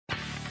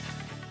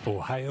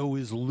Ohio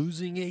is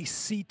losing a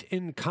seat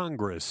in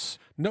Congress.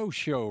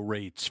 No-show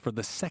rates for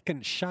the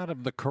second shot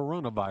of the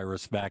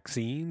coronavirus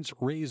vaccines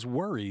raise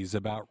worries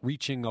about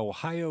reaching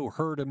Ohio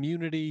herd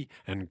immunity,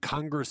 and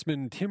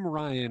Congressman Tim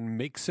Ryan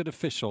makes it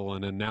official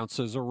and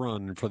announces a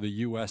run for the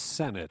U.S.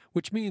 Senate,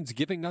 which means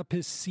giving up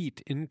his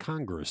seat in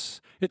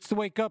Congress. It's the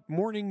Wake Up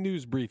Morning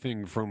News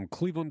Briefing from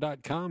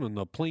Cleveland.com and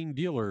the Plain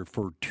Dealer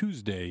for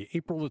Tuesday,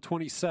 April the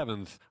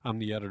 27th. I'm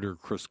the editor,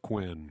 Chris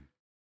Quinn.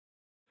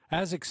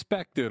 As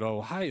expected,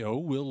 Ohio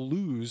will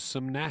lose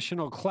some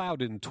national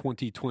clout in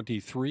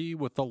 2023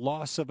 with the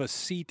loss of a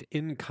seat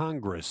in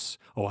Congress.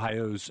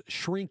 Ohio's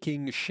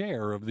shrinking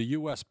share of the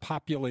U.S.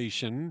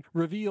 population,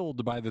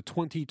 revealed by the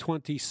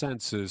 2020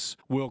 census,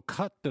 will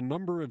cut the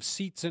number of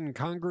seats in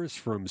Congress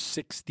from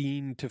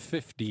 16 to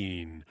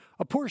 15.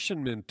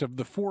 Apportionment of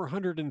the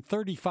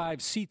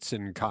 435 seats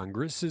in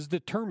Congress is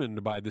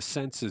determined by the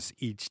census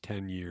each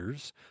 10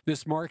 years.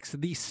 This marks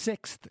the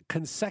sixth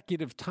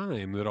consecutive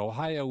time that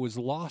Ohio has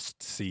lost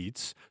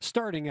seats,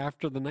 starting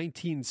after the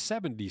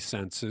 1970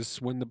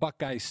 census when the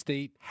Buckeye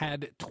State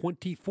had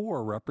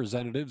 24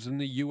 representatives in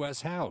the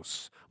U.S.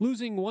 House.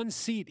 Losing one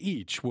seat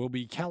each will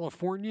be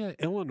California,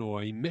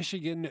 Illinois,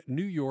 Michigan,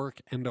 New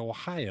York, and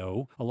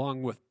Ohio,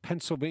 along with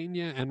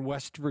Pennsylvania and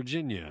West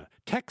Virginia.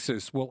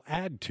 Texas will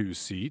add 2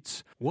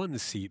 seats. 1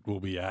 seat will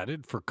be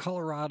added for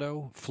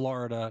Colorado,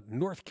 Florida,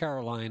 North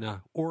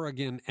Carolina,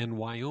 Oregon, and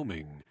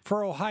Wyoming.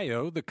 For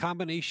Ohio, the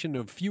combination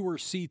of fewer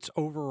seats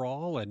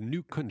overall and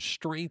new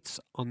constraints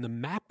on the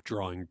map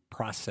drawing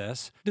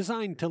process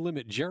designed to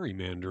limit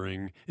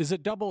gerrymandering is a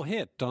double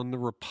hit on the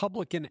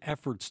Republican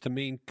efforts to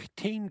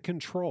maintain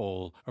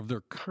control of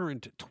their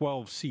current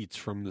 12 seats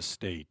from the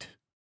state.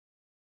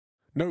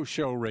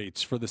 No-show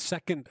rates for the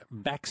second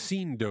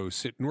vaccine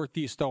dose at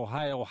Northeast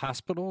Ohio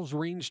hospitals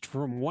ranged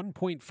from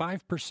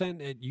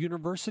 1.5% at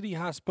university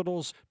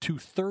hospitals to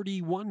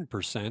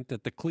 31%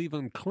 at the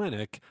Cleveland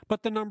Clinic,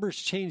 but the numbers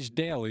change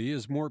daily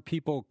as more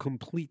people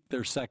complete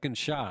their second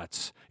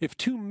shots. If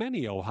too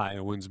many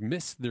Ohioans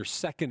miss their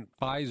second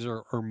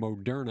Pfizer or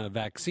Moderna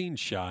vaccine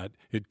shot,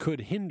 it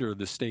could hinder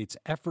the state's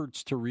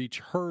efforts to reach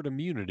herd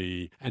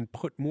immunity and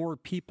put more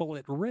people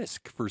at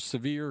risk for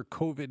severe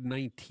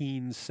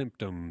COVID-19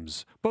 symptoms.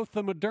 Both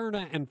the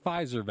Moderna and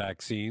Pfizer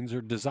vaccines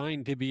are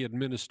designed to be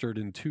administered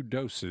in 2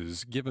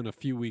 doses, given a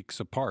few weeks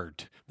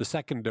apart. The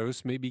second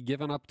dose may be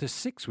given up to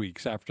 6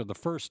 weeks after the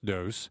first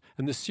dose,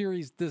 and the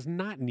series does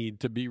not need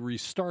to be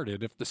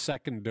restarted if the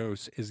second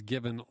dose is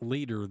given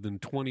later than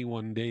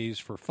 21 days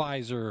for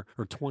Pfizer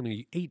or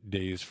 28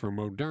 days for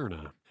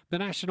Moderna. The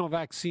national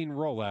vaccine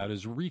rollout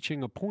is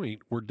reaching a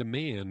point where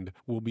demand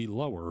will be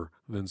lower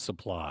than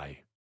supply.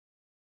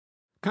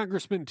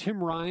 Congressman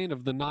Tim Ryan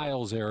of the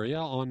Niles area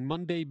on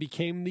Monday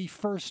became the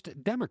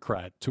first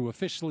Democrat to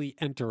officially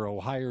enter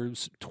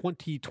Ohio's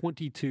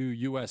 2022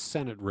 U.S.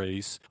 Senate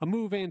race, a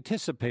move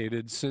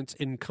anticipated since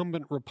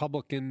incumbent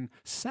Republican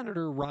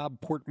Senator Rob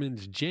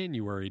Portman's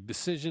January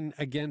decision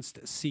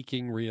against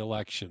seeking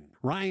re-election.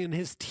 Ryan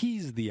has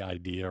teased the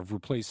idea of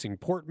replacing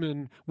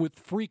Portman with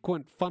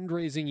frequent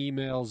fundraising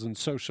emails and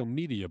social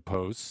media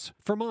posts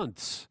for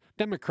months.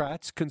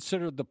 Democrats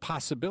considered the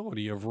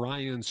possibility of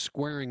Ryan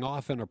squaring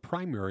off in a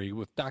primary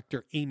with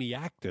Dr. Amy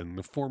Acton,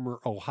 the former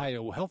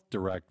Ohio health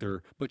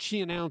director, but she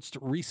announced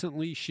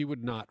recently she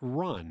would not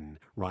run.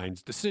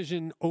 Ryan's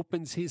decision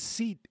opens his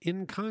seat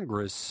in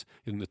Congress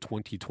in the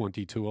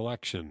 2022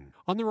 election.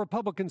 On the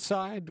Republican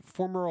side,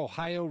 former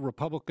Ohio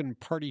Republican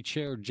Party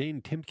Chair Jane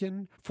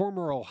Timken,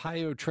 former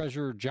Ohio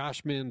Treasurer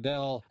Josh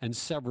Mandel, and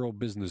several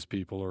business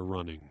people are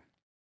running.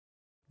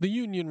 The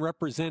union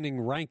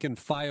representing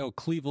rank-and-file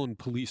Cleveland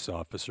police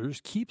officers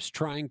keeps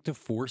trying to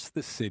force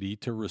the city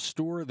to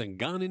restore the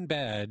gun and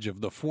badge of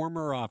the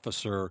former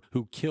officer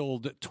who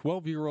killed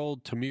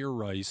 12-year-old Tamir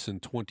Rice in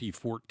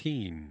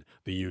 2014.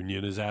 The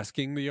union is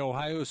asking the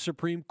Ohio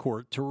Supreme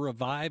Court to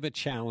revive a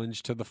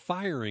challenge to the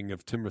firing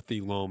of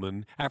Timothy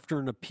Lohman after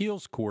an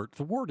appeals court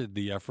thwarted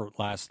the effort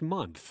last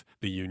month.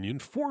 The union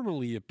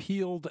formally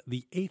appealed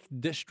the 8th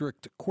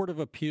District Court of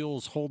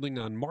Appeals holding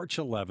on March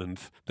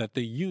 11th that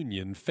the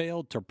union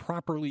failed to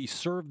properly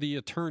serve the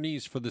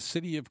attorneys for the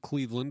city of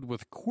Cleveland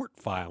with court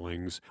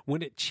filings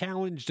when it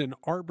challenged an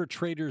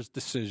arbitrator's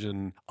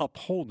decision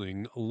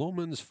upholding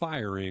Lohman's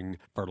firing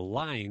for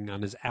lying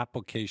on his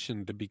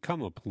application to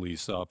become a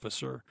police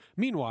officer.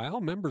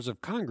 Meanwhile, members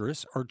of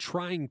Congress are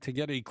trying to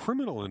get a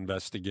criminal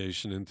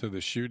investigation into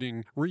the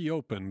shooting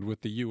reopened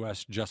with the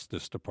U.S.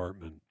 Justice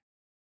Department.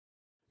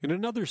 In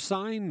another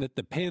sign that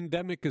the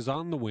pandemic is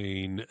on the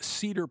wane,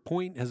 Cedar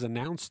Point has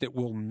announced it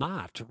will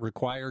not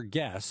require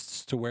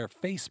guests to wear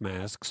face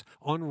masks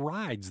on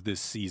rides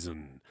this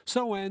season.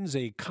 So ends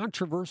a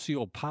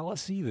controversial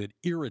policy that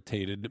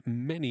irritated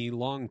many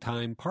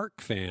longtime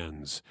park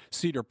fans.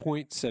 Cedar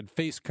Point said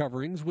face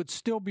coverings would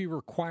still be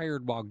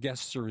required while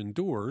guests are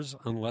indoors,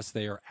 unless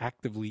they are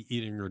actively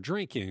eating or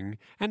drinking,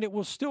 and it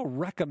will still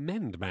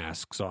recommend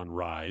masks on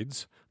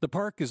rides. The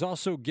park is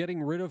also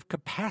getting rid of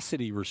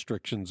capacity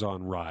restrictions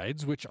on rides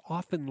rides, which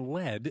often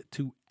led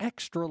to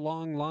extra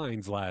long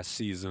lines last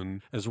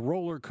season as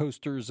roller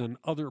coasters and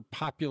other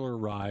popular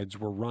rides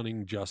were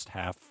running just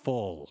half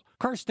full.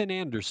 Karsten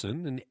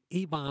Anderson, an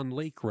Avon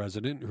Lake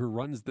resident who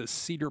runs the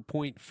Cedar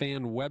Point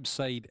fan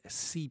website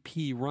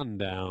CP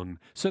Rundown,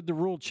 said the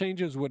rule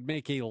changes would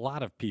make a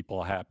lot of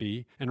people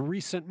happy. In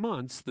recent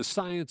months, the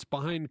science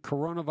behind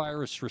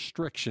coronavirus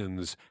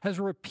restrictions has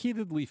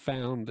repeatedly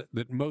found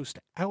that most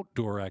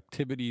outdoor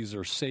activities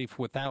are safe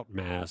without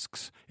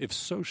masks if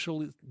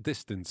social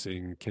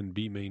distancing can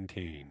be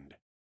maintained.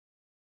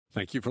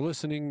 Thank you for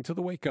listening to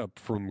The Wake Up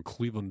from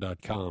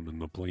Cleveland.com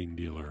and The Plain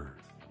Dealer.